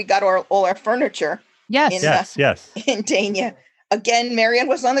about how we got all our furniture. Yes. Yes. In Dania. Again, Marianne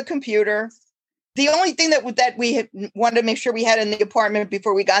was on the computer. The only thing that we wanted to make sure we had in the apartment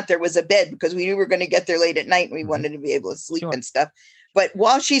before we got there was a bed because we knew we were going to get there late at night and we wanted to be able to sleep and stuff. But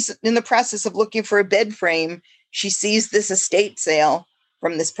while she's in the process of looking for a bed frame, she sees this estate sale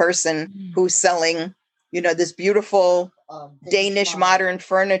from this person who's selling, this beautiful Danish modern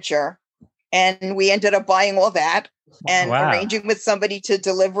furniture. And we ended up buying all that and arranging with somebody to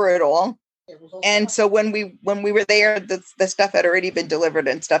deliver it all. And so when we were there, the stuff had already been delivered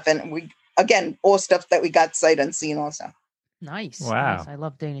and stuff. And we, again, all stuff that we got sight unseen also. Nice. Wow. Nice. I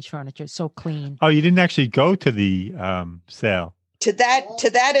love Danish furniture. It's so clean. Oh, you didn't actually go to the sale? To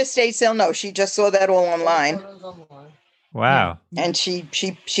that estate sale, no. She just saw that all online. Wow. And she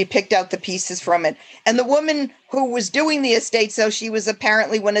picked out the pieces from it. And the woman who was doing the estate sale, she was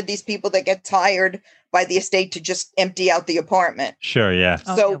apparently one of these people that gets hired by the estate to just empty out the apartment. Sure, yeah.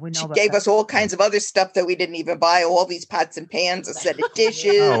 So she gave us all kinds of other stuff that we didn't even buy, all these pots and pans, a set of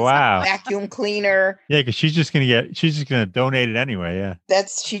dishes, vacuum cleaner. Yeah, because she's just gonna donate it anyway. Yeah.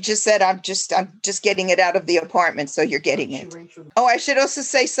 She just said, I'm just getting it out of the apartment, so you're getting it. Oh, I should also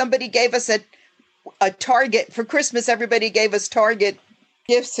say somebody gave us a Target for Christmas. Everybody gave us Target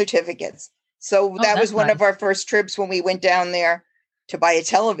gift certificates. So that was one of our first trips when we went down there to buy a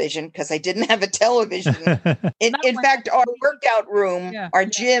television because I didn't have a television. In fact, our workout room, our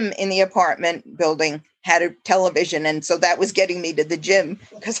gym in the apartment building had a television. And so that was getting me to the gym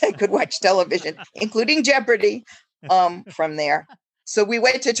because I could watch television, including Jeopardy from there. So we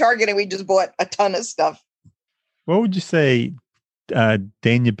went to Target and we just bought a ton of stuff. What would you say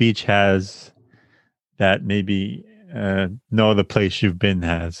Dania Beach has that maybe no other place you've been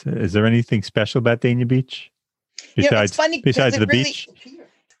has? Is there anything special about Dania Beach? Besides the beach?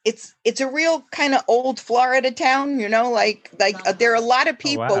 It's a real kind of old Florida town, like there are a lot of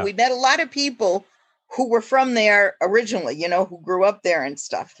people. Oh, wow. We met a lot of people who were from there originally, who grew up there and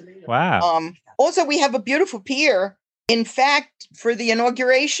stuff. Wow. Also, we have a beautiful pier. In fact, for the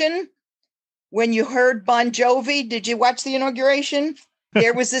inauguration, when you heard Bon Jovi, did you watch the inauguration?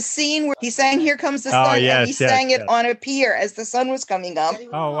 There was a scene where he sang "Here Comes the Sun," and he sang it on a pier as the sun was coming up.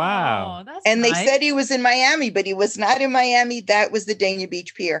 Oh, wow. And they said he was in Miami, but he was not in Miami. That was the Dania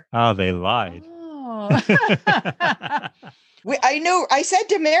Beach Pier. Oh, they lied. Oh. I said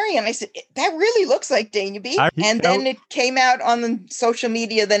to Marianne, I said, that really looks like Dania Beach. Then it came out on the social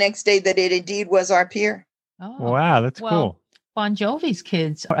media the next day that it indeed was our pier. Oh. Wow, that's cool. Bon Jovi's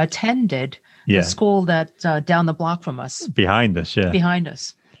kids attended the school that down the block from us. Behind us, yeah. Behind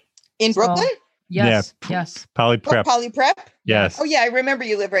us. In Brooklyn? Yes, yes. Poly Prep. Poly Prep? Yes. Oh, yeah, I remember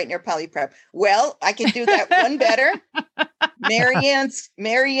you live right near Poly Prep. Well, I can do that one better.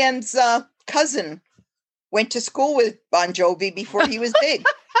 Marianne's cousin went to school with Bon Jovi before he was big.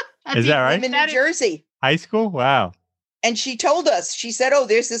 Is that right? In New Jersey. High school? Wow. And she told us, she said, oh,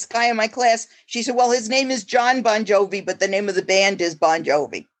 there's this guy in my class. She said, well, his name is John Bon Jovi, but the name of the band is Bon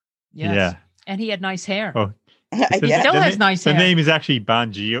Jovi. Yes. Yeah. And he had nice hair. Oh, He still has nice hair. The name is actually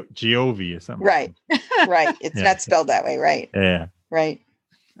Bon Jovi or something. Right. Right. It's not spelled that way. Right. Yeah. Right.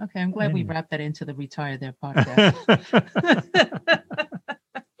 Okay. I'm glad we wrapped that into the Retire There podcast.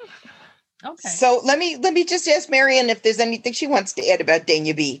 Okay. So let me just ask Marianne if there's anything she wants to add about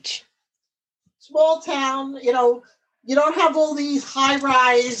Dania Beach. Small town, you don't have all these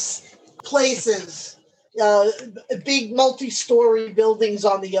high-rise places, big multi-story buildings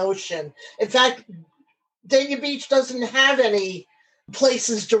on the ocean. In fact, Dania Beach doesn't have any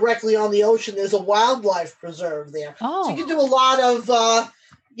places directly on the ocean. There's a wildlife preserve there. Oh. So you can do a lot of,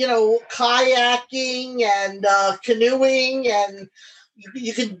 kayaking and canoeing, and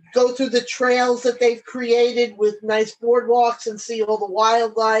you can go through the trails that they've created with nice boardwalks and see all the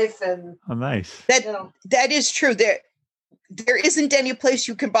wildlife. And oh, nice. That is true. There isn't any place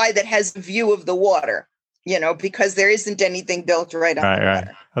you can buy that has a view of the water, because there isn't anything built right on the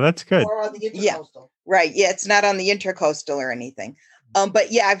water. Oh, that's good. Or on the intercoastal. Yeah, right. Yeah, it's not on the intercoastal or anything.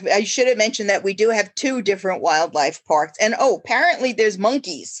 But yeah, I should have mentioned that we do have 2 different wildlife parks. And apparently there's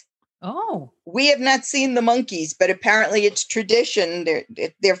monkeys Oh, We have not seen the monkeys, but apparently it's tradition.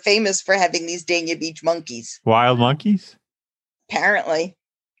 They're famous for having these Dania Beach monkeys. Wild monkeys? Apparently.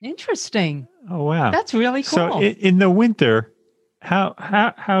 interesting. Oh, wow. That's really cool. So in the winter,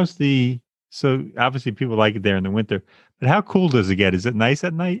 how's so obviously people like it there in the winter, but how cool does it get? Is it nice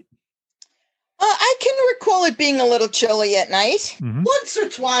at night? I can recall it being a little chilly at night. Mm-hmm. Once or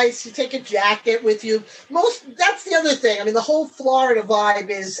twice, you take a jacket with you. That's the other thing. I mean, the whole Florida vibe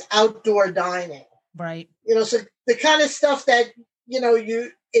is outdoor dining. Right. So the kind of stuff that,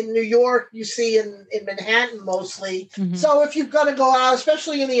 you in New York, you see in Manhattan mostly. Mhm. So if you're going to go out,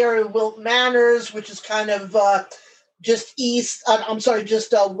 especially in the area of Wilton Manors, which is kind of just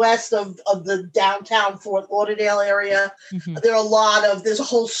west of the downtown Fort Lauderdale area, Mhm. there's a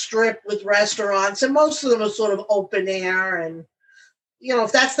whole strip with restaurants, and most of them are sort of open air. And,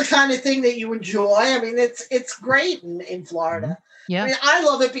 if that's the kind of thing that you enjoy, I mean, it's great in Florida. Yeah. I mean, I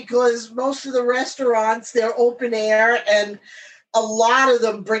love it because most of the restaurants, they're open air, and a lot of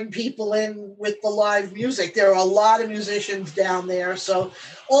them bring people in with the live music. There are a lot of musicians down there. So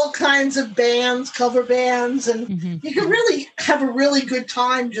all kinds of bands, cover bands, and Mhm. you can really have a really good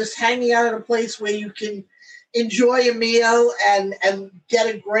time just hanging out at a place where you can enjoy a meal and get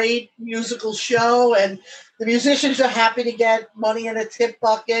a great musical show. And the musicians are happy to get money in a tip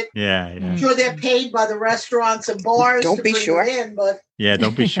bucket. Yeah. I'm sure they're paid by the restaurants and bars Don't to be bring sure. them in, but Yeah,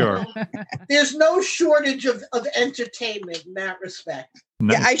 don't be sure. there's no shortage of entertainment in that respect.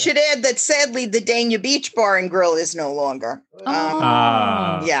 No. Yeah, I should add that sadly the Dania Beach Bar and Grill is no longer.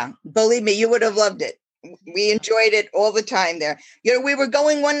 Ah. Yeah, believe me, you would have loved it. We enjoyed it all the time there. We were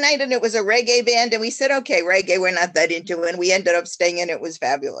going one night and it was a reggae band, and we said, okay, reggae, we're not that into it. And we ended up staying and it was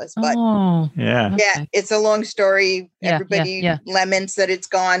fabulous. But Yeah. yeah, okay. it's a long story. Yeah, Everybody yeah. laments that it's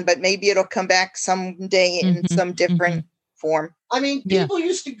gone, but maybe it'll come back someday in Mhm, some different form. I mean, Yeah. people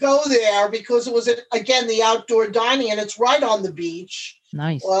used to go there because it was, again, the outdoor dining, and it's right on the beach.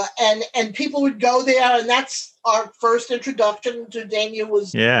 Nice. And people would go there, and that's our first introduction to Dania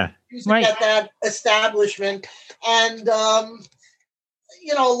was Yeah. music Right. at that establishment. And,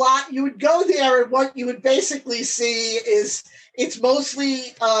 you would go there, and what you would basically see is it's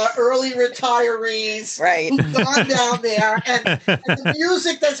mostly early retirees Right. who've gone down there, and the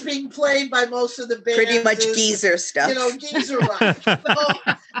music that's being played by most of the bands Pretty much is, geezer stuff. geezer rock.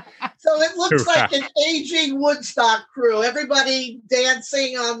 So it looks like an aging Woodstock crew. Everybody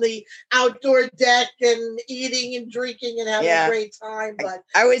dancing on the outdoor deck and eating and drinking and having Yeah. a great time. But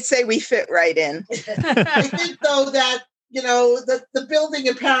I would say we fit right in. I think, though, that the building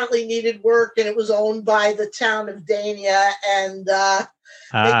apparently needed work, and it was owned by the town of Dania, and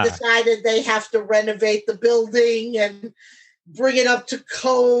they decided they have to renovate the building and bring it up to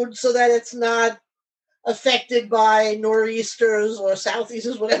code so that it's not affected by nor'easters or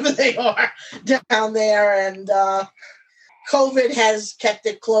southeasters, whatever they are down there. And COVID has kept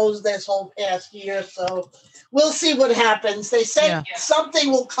it closed this whole past year, so we'll see what happens. They say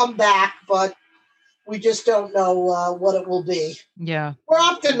something will come back, but we just don't know what it will be. Yeah. We're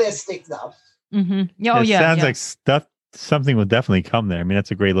optimistic, though. Mm-hmm. Oh, It yeah. sounds yeah. like something will definitely come there. I mean, that's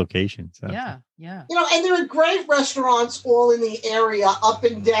a great location. So. Yeah. Yeah. And there are great restaurants all in the area up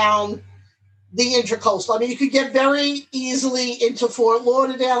and down the Intracoastal. I mean, you could get very easily into Fort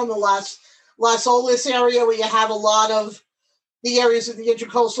Lauderdale in the Las Olas area, where you have a lot of the areas of the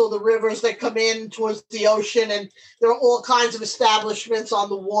Intracoastal, the rivers that come in towards the ocean, and there are all kinds of establishments on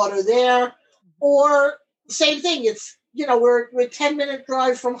the water there. Or same thing, it's, we're a 10-minute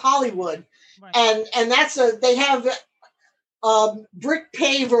drive from Hollywood. Right. And they have brick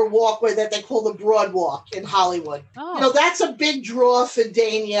paver walkway that they call the Broad Walk in Hollywood. Oh. That's a big draw for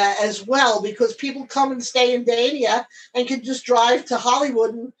Dania as well, because people come and stay in Dania and can just drive to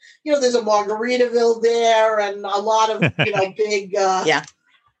Hollywood. And, there's a Margaritaville there and a lot of, big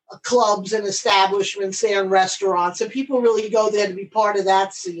clubs and establishments there and restaurants. And people really go there to be part of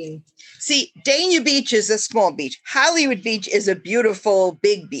that scene. See, Dania Beach is a small beach. Hollywood Beach is a beautiful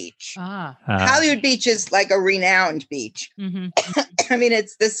big beach. Hollywood Beach is like a renowned beach. Mm-hmm. I mean,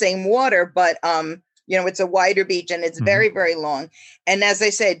 it's the same water, but it's a wider beach and it's very, very long. And as I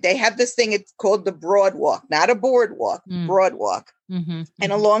said, they have this thing, it's called the Broad Walk, not a boardwalk, Broad Walk. Mm-hmm.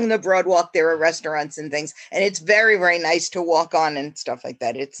 And along the Broad Walk, there are restaurants and things. And it's very, very nice to walk on and stuff like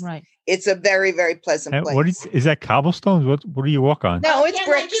that. It's a very, very pleasant place. Is that cobblestones? What do you walk on? No, it's like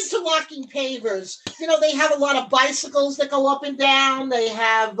bricks. interlocking pavers. They have a lot of bicycles that go up and down. They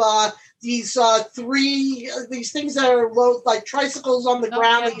have these these things that are like tricycles on the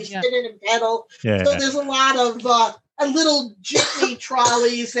ground that you sit in and pedal. Yeah. So there's a lot of and little jitney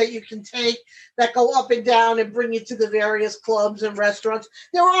trolleys that you can take that go up and down and bring you to the various clubs and restaurants.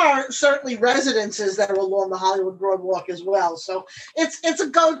 There are certainly residences that are along the Hollywood Boardwalk as well. So it's a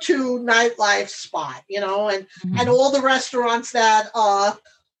go-to nightlife spot, and all the restaurants that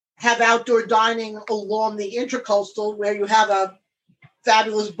have outdoor dining along the Intracoastal, where you have a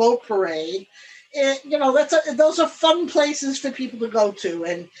fabulous boat parade. Those are fun places for people to go to,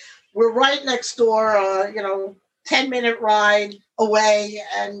 and we're right next door. 10-minute ride away,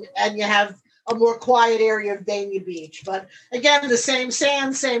 and you have a more quiet area of Dania Beach. But again, the same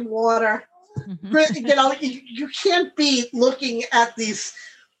sand, same water. You can't beat looking at this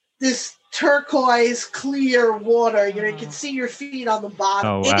turquoise clear water. You can see your feet on the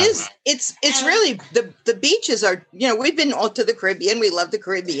bottom. Oh, wow. It's really the beaches are, we've been all to the Caribbean. We love the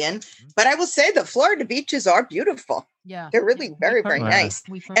Caribbean, but I will say the Florida beaches are beautiful. Yeah. They're really very, very nice.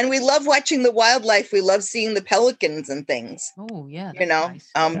 And we love watching the wildlife. We love seeing the pelicans and things. Oh, yeah.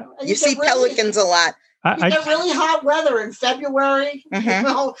 Nice. You see really, pelicans a lot. You get really hot weather in February.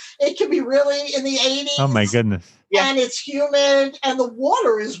 Mm-hmm. It can be really in the 80s. Oh, my goodness. Yeah. And it's humid, and the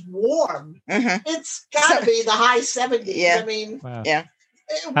water is warm. Mm-hmm. It's got to be the high 70s. Yeah. I mean, Wow. Yeah.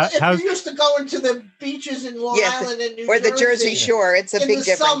 If you used to go into the beaches in Long Island and New or Jersey, the Jersey Shore, it's a big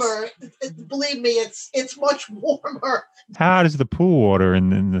difference. Summer, believe me, it's much warmer. How does the pool water in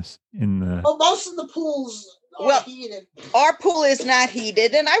the? Well, most of the pools are heated. Our pool is not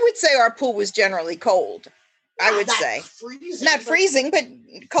heated, and I would say our pool was generally cold. I would say not freezing, but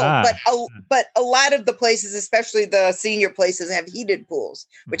cold. But a lot of the places, especially the senior places, have heated pools,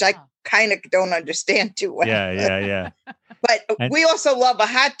 which I kind of don't understand too well. Yeah. But we also love a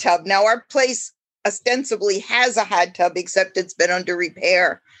hot tub. Now, our place ostensibly has a hot tub, except it's been under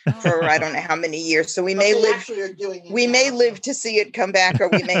repair for I don't know how many years. So we may live to see it come back, or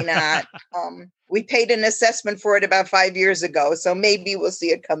we may not. We paid an assessment for it about 5 years ago, so maybe we'll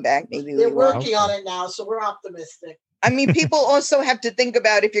see it come back. Maybe they're working on it now, so we're optimistic. I mean, people also have to think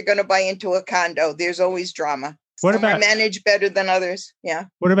about if you're going to buy into a condo, there's always drama. What Some about are managed better than others? Yeah.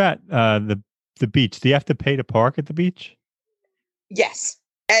 What about the beach? Do you have to pay to park at the beach? Yes.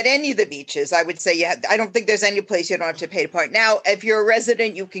 At any of the beaches, I would say I don't think there's any place you don't have to pay to park. Now, if you're a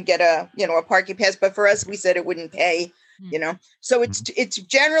resident, you can get a parking pass. But for us, we said it wouldn't pay. So it's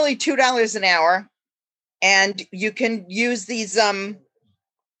generally $2 an hour, and you can use these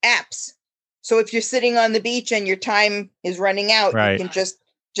apps. So if you're sitting on the beach and your time is running out, you can just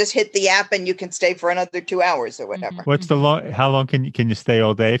hit the app and you can stay for another 2 hours or whatever. What's how long can you stay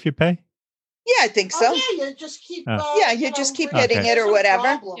all day if you pay? Yeah, I think so. You just keep. Just keep getting it or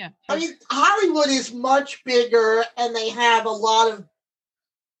whatever. Yeah. I mean, Hollywood is much bigger, and they have a lot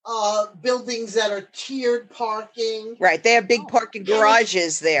of buildings that are tiered parking. Right, they have big parking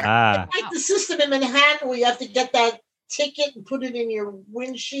garages there. Like the system in Manhattan, where you have to get that ticket and put it in your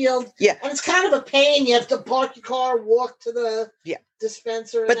windshield. Yeah, and it's kind of a pain. You have to park your car, walk to the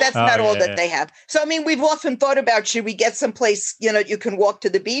dispenser. But that's not all that they have. So I mean, we've often thought about, should we get someplace you can walk to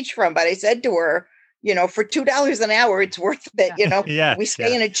the beach from? But I said to her, for $2 an hour, it's worth it. We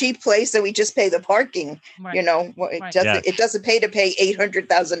stay in a cheap place and we just pay the parking. Right. It doesn't pay to pay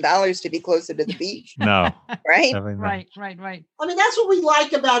 $800,000 to be closer to the beach. No. Right. Right. I mean, that's what we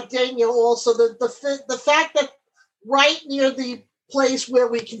like about Dania. Also, the fact that right near the place where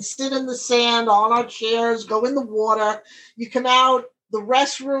we can sit in the sand on our chairs, go in the water, you come out. The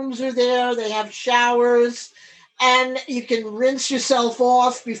restrooms are there. They have showers. And you can rinse yourself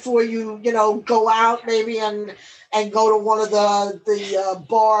off before you, go out maybe and go to one of the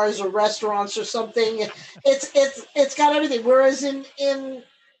bars or restaurants or something. It's got everything. Whereas in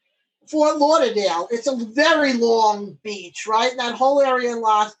Fort Lauderdale, it's a very long beach, right? And that whole area in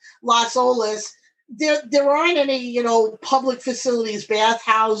Las Olas, there aren't any, public facilities,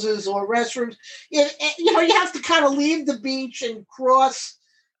 bathhouses or restrooms. You have to kind of leave the beach and cross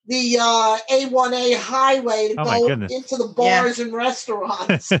the A1A highway to go into the bars and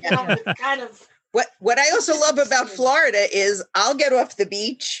restaurants. It's kind of what I also love about Florida is I'll get off the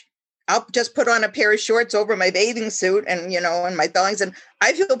beach. I'll just put on a pair of shorts over my bathing suit and and my thongs, and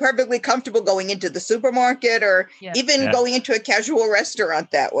I feel perfectly comfortable going into the supermarket or even going into a casual restaurant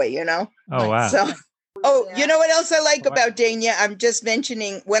that way. Oh wow! So. You know what else I like about Dania? I'm just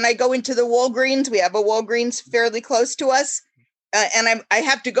mentioning when I go into the Walgreens, we have a Walgreens fairly close to us. And I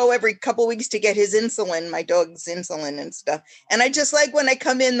have to go every couple of weeks to get his insulin, my dog's insulin and stuff. And I just like when I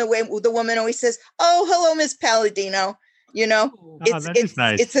come in, the way the woman always says, "Oh, hello, Miss Palladino." It's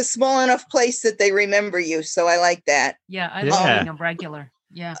nice. It's a small enough place that they remember you. So I like that. Yeah, I love being a regular.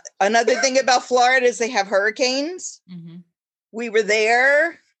 Yeah. Another thing about Florida is they have hurricanes. Mm-hmm. We were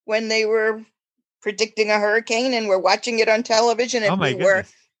there when they were predicting a hurricane, and we're watching it on television. And Oh my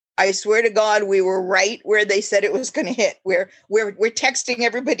goodness. I swear to God, we were right where they said it was going to hit. We're texting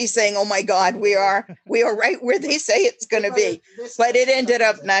everybody saying, "Oh my God, we are right where they say it's going to be." But it ended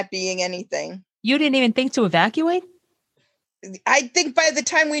up not being anything. You didn't even think to evacuate? I think by the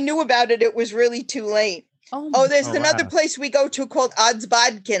time we knew about it, it was really too late. Oh, there's another place we go to called Odds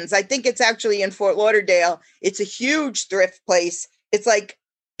Bodkins. I think it's actually in Fort Lauderdale. It's a huge thrift place. It's like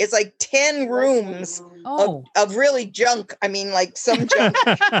 10 rooms of really junk. I mean, like some junk.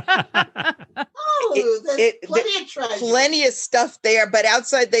 There's plenty of treasure. Plenty of stuff there. But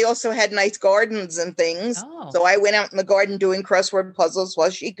outside, they also had nice gardens and things. So I went out in the garden doing crossword puzzles while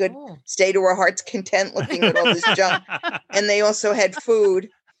she could stay to her heart's content looking at all this junk. And they also had food.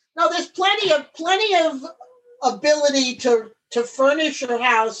 No, there's plenty of ability to furnish your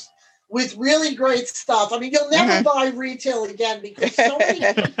house with really great stuff. I mean, you'll never buy retail again because so many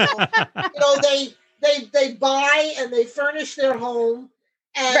people, they buy and they furnish their home,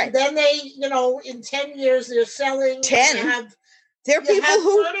 and then they, in 10 years they're selling. 10. There are people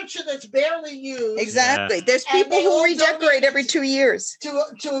who furniture that's barely used. Exactly. Yeah. There's people who redecorate every 2 years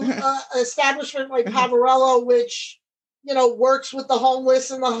to establishment like Pavarello, which works with the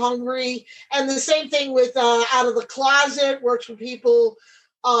homeless and the hungry, and the same thing with Out of the Closet, works with people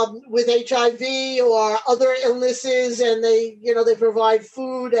with HIV or other illnesses, and they provide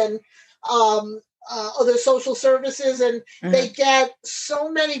food and other social services, and they get so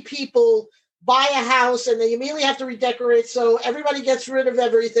many people buy a house and they immediately have to redecorate, so everybody gets rid of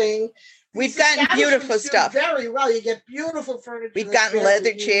everything. We've gotten beautiful stuff. Very well. You get beautiful furniture. We've gotten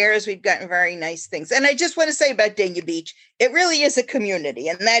leather chairs. We've gotten very nice things. And I just want to say about Dania Beach, it really is a community.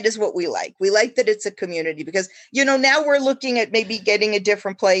 And that is what we like. We like that it's a community because, now we're looking at maybe getting a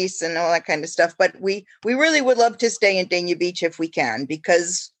different place and all that kind of stuff. But we really would love to stay in Dania Beach if we can,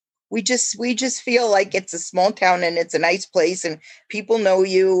 because we just feel like it's a small town and it's a nice place and people know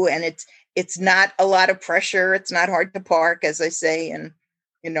you, and it's not a lot of pressure. It's not hard to park, as I say. And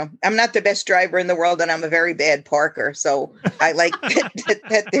I'm not the best driver in the world, and I'm a very bad parker. So I like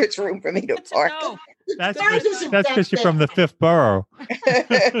that there's room for me to park. That's because you're from the fifth borough. I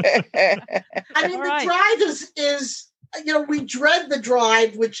mean, the drive is we dread the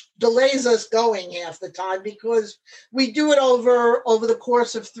drive, which delays us going half the time because we do it over the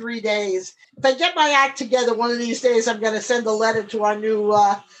course of 3 days. If I get my act together one of these days, I'm going to send a letter to our new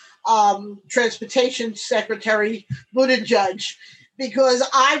transportation secretary, Buttigieg, because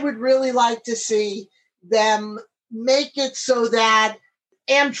I would really like to see them make it so that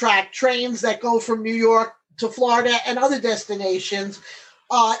Amtrak trains that go from New York to Florida and other destinations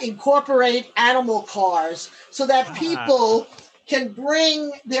incorporate animal cars so that people can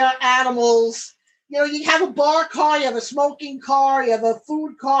bring their animals. You have a bar car, you have a smoking car, you have a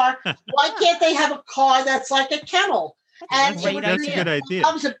food car. Why can't they have a car that's like a kennel? That's a good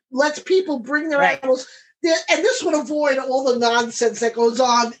idea. Lets people bring their animals. And this would avoid all the nonsense that goes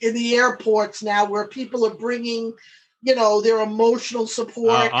on in the airports now, where people are bringing, their emotional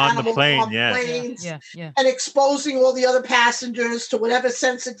support on the plane, planes, and exposing all the other passengers to whatever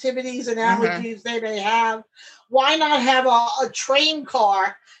sensitivities and allergies they may have. Why not have a train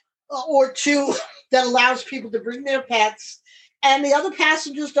car or two that allows people to bring their pets? And the other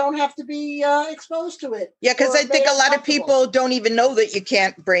passengers don't have to be exposed to it. Yeah, because I think a lot of people don't even know that you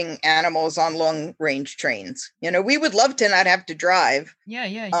can't bring animals on long-range trains. We would love to not have to drive. Yeah.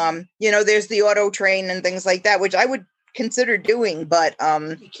 There's the auto train and things like that, which I would consider doing, but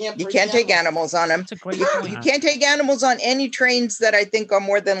you can't take animals on them. That's a great point. You can't take animals on any trains that I think are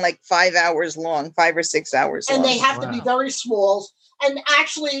more than like 5 hours long, 5 or 6 hours long. And they have to be very small. And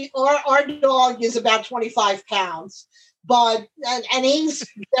actually, our dog is about 25 pounds. But and he's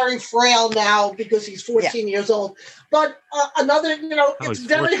very frail now because he's 14 years old. But it's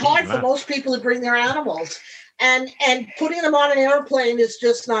very hard for most people to bring their animals, and putting them on an airplane is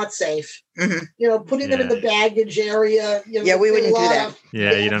just not safe. Putting them in the baggage area. We wouldn't do that.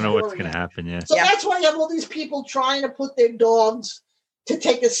 You don't know what's going to happen. So that's why you have all these people trying to put their dogs to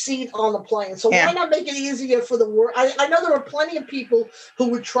take a seat on the plane. So why not make it easier for the world? I know there are plenty of people who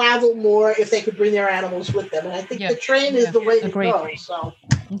would travel more if they could bring their animals with them. And I think the train is the way to go. So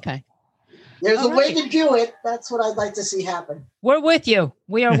there's a way to do it. That's what I'd like to see happen. We're with you.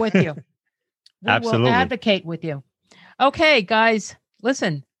 We are with you. Absolutely. We'll advocate with you. Okay, guys,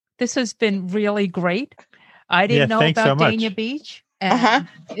 listen, this has been really great. I didn't know about Dania Beach. And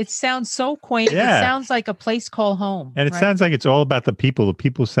it sounds so quaint. Yeah. It sounds like a place called home. And it sounds like it's all about the people. The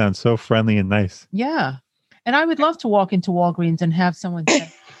people sound so friendly and nice. Yeah. And I would love to walk into Walgreens and have someone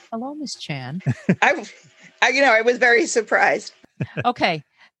say, "Hello, Miss Chan." I was very surprised. Okay.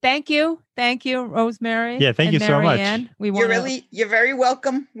 Thank you, Rosemary. Yeah, thank and you so much. Marianne. You're very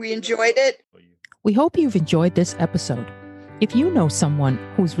welcome. We enjoyed it. We hope you've enjoyed this episode. If you know someone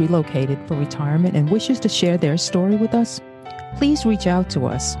who's relocated for retirement and wishes to share their story with us, please reach out to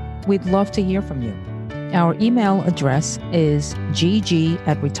us. We'd love to hear from you. Our email address is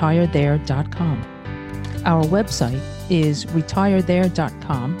gg@retirethere.com. Our website is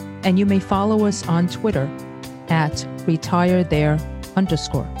retirethere.com, and you may follow us on Twitter @retirethere_.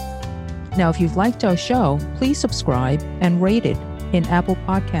 Now, if you've liked our show, please subscribe and rate it in Apple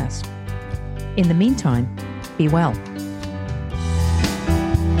Podcasts. In the meantime, be well.